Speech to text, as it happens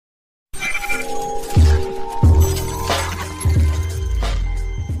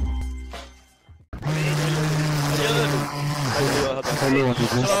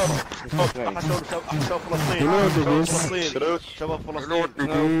شباب فلسطين، شباب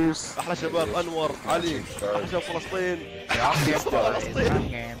فلسطين، احلى شباب انور علي، احلى شباب فلسطين.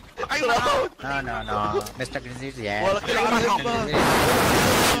 No, Mr. Grizzly, yeah.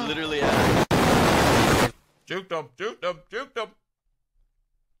 Literally, Juked him.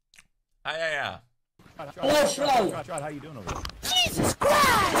 Yeah. Hello, Shroud. Shroud, how you doing over there? Jesus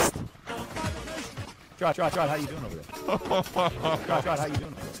Christ! Shroud, how you doing over there? Shroud, how you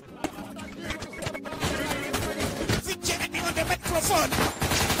doing over there?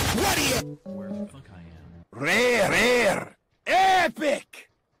 What are you? Where the fuck I am? Rare, epic,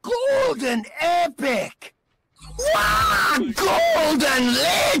 golden epic, wow, golden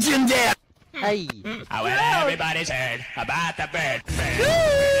legendary. Hey! Well, everybody's heard about the bird.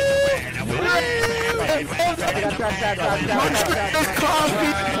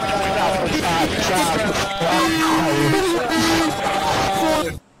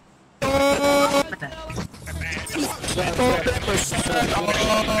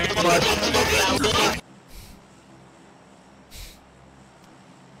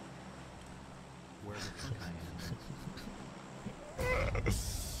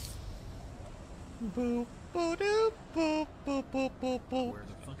 Boop, boop, doop, boop, boop, boop, boop, boop. Where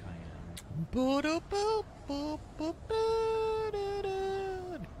the fuck I am? Boop, doop, boop, boop, boop,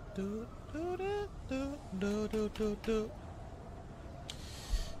 do.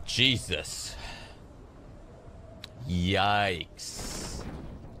 Jesus. Yikes.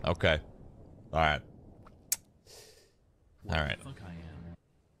 Okay. All right. All right.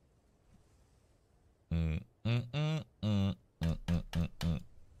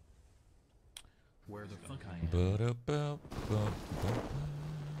 Where the fuck I am? Where the fuck I am?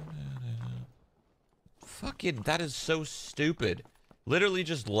 Fucking, that is so stupid. Literally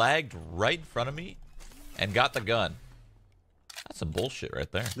just lagged right in front of me and got the gun. That's some bullshit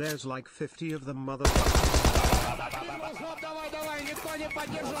right there. There's like 50 of them, mother.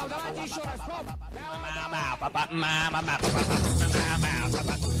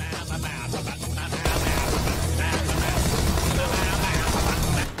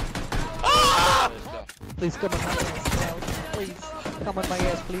 Please come on my ass, please. Come on my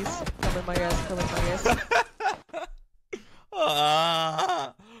ass, please. Come on my ass, come on my ass.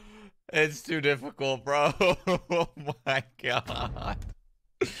 It's too difficult, bro. Oh my god.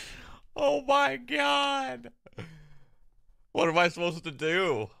 Oh my god. What am I supposed to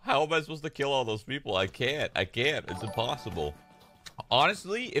do? How am I supposed to kill all those people? I can't. It's impossible.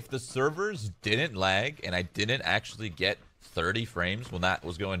 Honestly, if the servers didn't lag and I didn't actually get 30 frames when that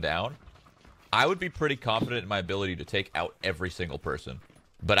was going down, I would be pretty confident in my ability to take out every single person.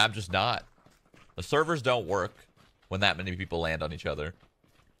 But I'm just not. The servers don't work when that many people land on each other.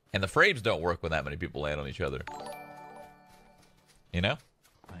 And the frames don't work when that many people land on each other. You know?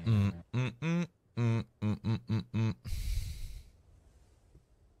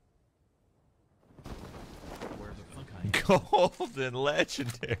 Where the fuck I am? Golden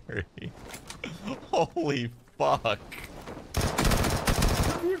legendary. Holy fuck.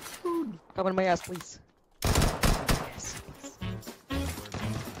 Come on my ass, please.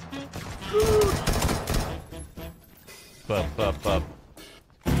 Bup.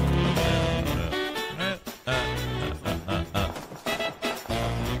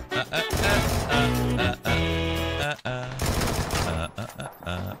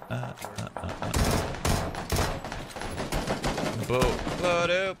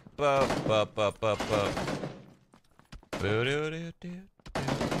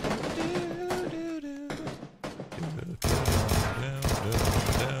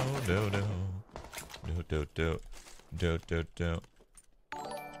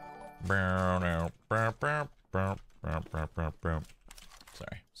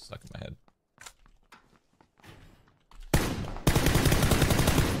 Sorry, stuck in my head.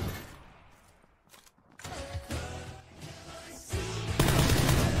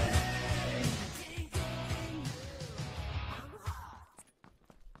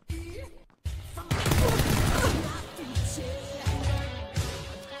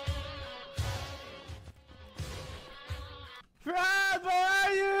 Shroud, where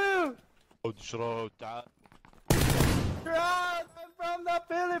are you? Shroud, Shroud, I'm from the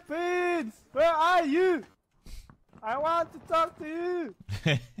Philippines. Where are you? I want to talk to you.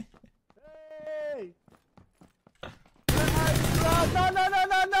 Hey. Where are you, Shroud?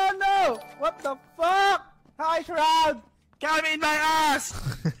 No. What the fuck? Hi, Shroud. Come in my ass.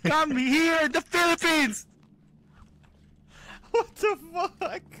 Come here, the Philippines. What the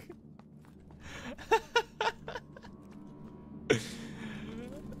fuck?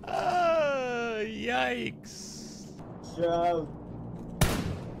 Yikes. Shroud.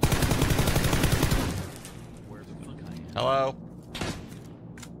 Hello?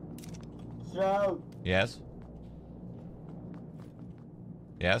 Shroud. Yes?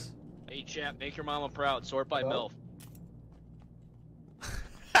 Yes? Hey, chap, make your mama proud. Sort by MILF.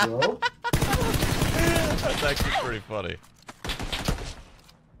 Bro? That's actually pretty funny.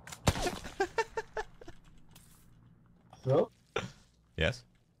 Bro? Yes?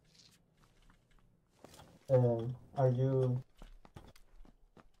 Are you...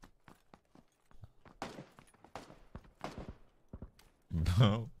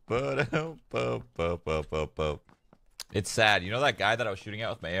 It's sad. You know that guy that I was shooting at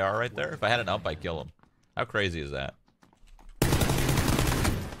with my AR right there? If I had an ump, I'd kill him. How crazy is that?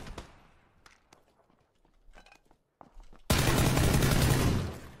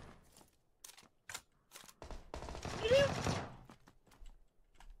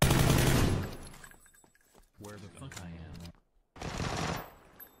 Where the fuck I am?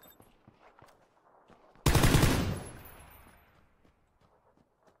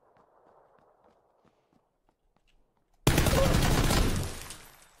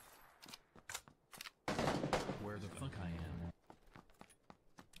 Where the fuck I am?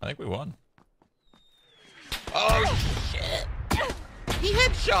 I think we won. Oh, shit! He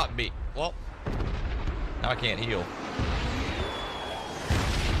headshot me! Well, now I can't heal.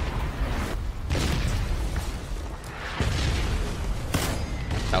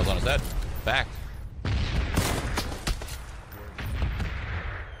 That was on his head. Back.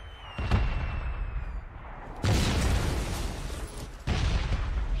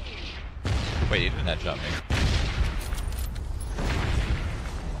 Wait, he didn't headshot me.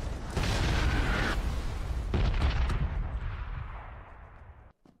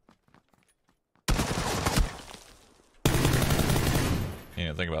 You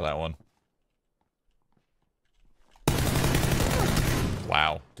didn't think about that one.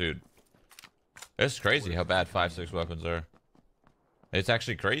 Wow, dude. It's crazy how bad 5.6 weapons are. It's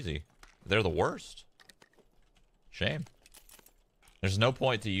actually crazy. They're the worst. Shame. There's no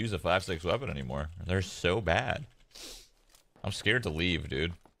point to use a 5.6 weapon anymore. They're so bad. I'm scared to leave,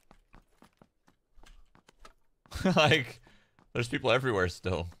 dude. Like, there's people everywhere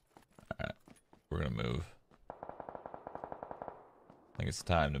still. Alright, we're gonna move. I think it's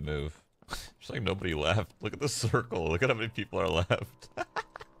time to move. There's like nobody left. Look at the circle. Look at how many people are left.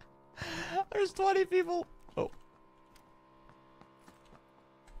 There's 20 people. Oh.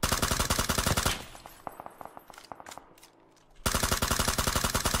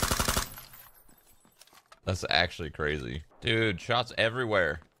 That's actually crazy. Dude, shots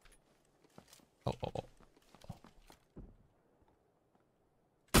everywhere. Oh, oh, oh.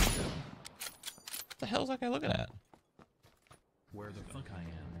 What the hell is that guy looking at? Where the fuck I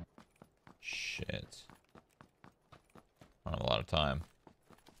am? Shit. I don't have a lot of time.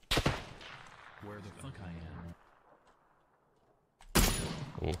 Where the fuck I am?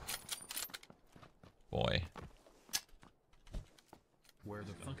 Oh. Boy. Where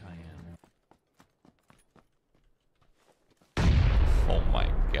the fuck I am? Oh my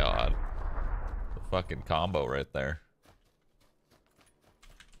god. The fucking combo right there.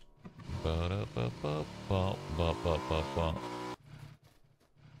 Ba-da-ba-ba-ba-ba-ba-ba.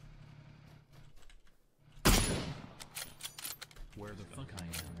 Where the fuck I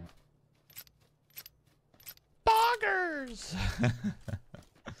am? Boggers!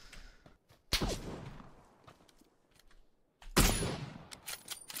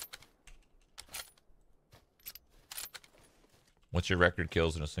 What's your record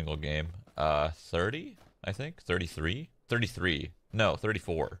kills in a single game? 30, I think. 33? 33. No,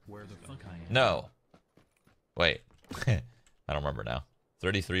 34. Where the fuck I am? No. Wait. I don't remember now.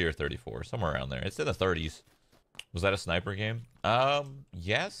 33 or 34, somewhere around there. It's in the 30s. Was that a sniper game?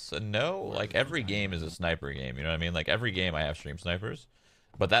 Yes and no. Like, every game is a sniper game, you know what I mean? Like, every game I have stream snipers.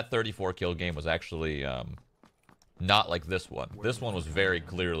 But that 34 kill game was actually, not like this one. This one was very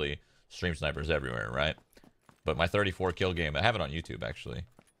clearly stream snipers everywhere, right? But my 34 kill game, I have it on YouTube, actually.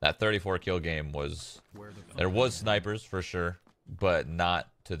 That 34 kill game was... There was snipers, for sure, but not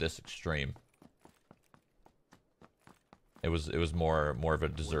to this extreme. It was more of a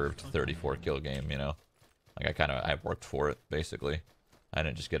deserved 34 kill game, you know? Like, I worked for it, basically. I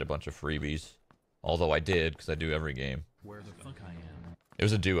didn't just get a bunch of freebies. Although I did, because I do every game. Where the fuck I am? It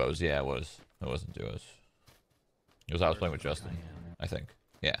was a duos, yeah, it was. It wasn't duos. It was I was playing with Justin, I think.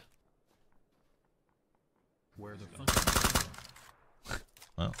 Yeah. Where the fuck?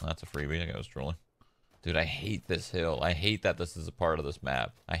 Well, that's a freebie. I guess I was trolling. Dude, I hate this hill. I hate that this is a part of this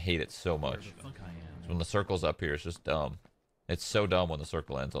map. I hate it so much. When the circle's up here, it's just dumb. It's so dumb when the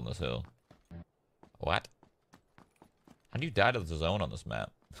circle ends on this hill. What? How do you die to the zone on this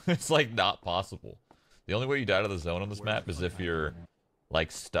map? It's like not possible. The only way you die out of the zone on this map is if you're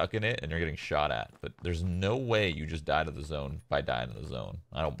like stuck in it and you're getting shot at. But there's no way you just die to the zone by dying in the zone.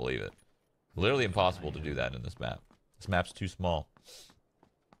 I don't believe it. Literally impossible to do that in this map. This map's too small.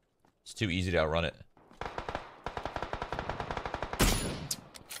 It's too easy to outrun it.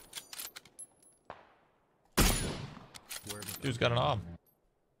 Dude's got an arm.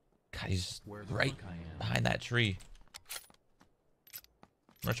 God, he's right behind that tree.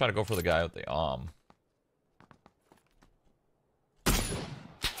 I'm gonna try to go for the guy with the arm.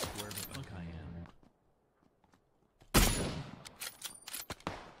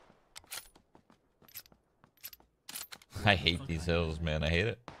 I hate these hills, man. I hate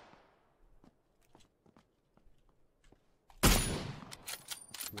it.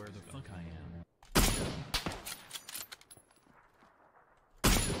 Where the fuck I am?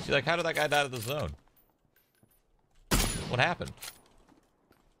 See, like, how did that guy die to the zone? What happened?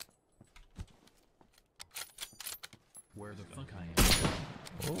 Where the fuck I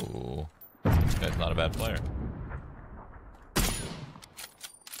am? Ooh. This guy's not a bad player.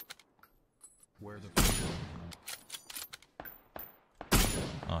 Where the fuck I am?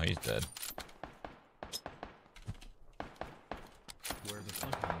 Oh, he's dead. Where the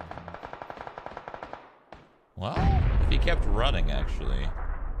fuck I am? Well, if he kept running, actually.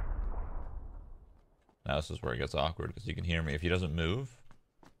 Now this is where it gets awkward, because you can hear me. If he doesn't move,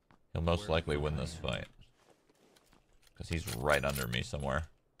 he'll most likely win this fight. Because he's right under me somewhere.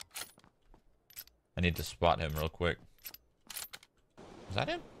 I need to spot him real quick. Is that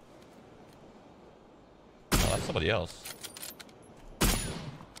him? No, that's somebody else.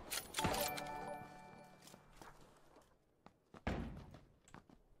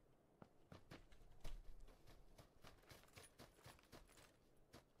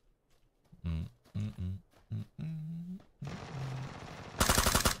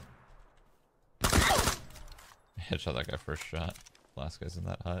 Headshot that guy first shot. Last guy's in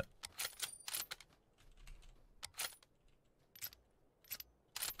that hut.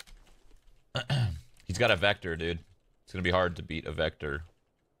 He's got a vector, dude. It's gonna be hard to beat a vector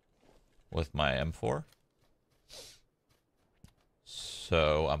with my M4.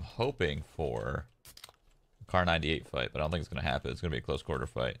 So I'm hoping for a Car 98 fight, but I don't think it's gonna happen. It's gonna be a close quarter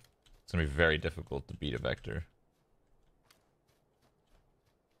fight. It's gonna be very difficult to beat a vector.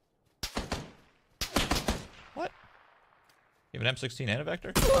 What? You have an M16 and a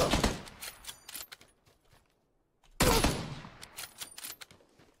vector?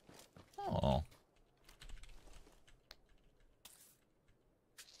 Oh.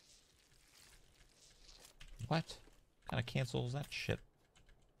 What kind of cancels that shit?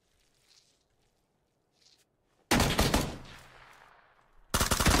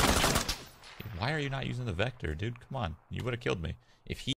 Why are you not using the vector, dude? Come on. You would have killed me. If he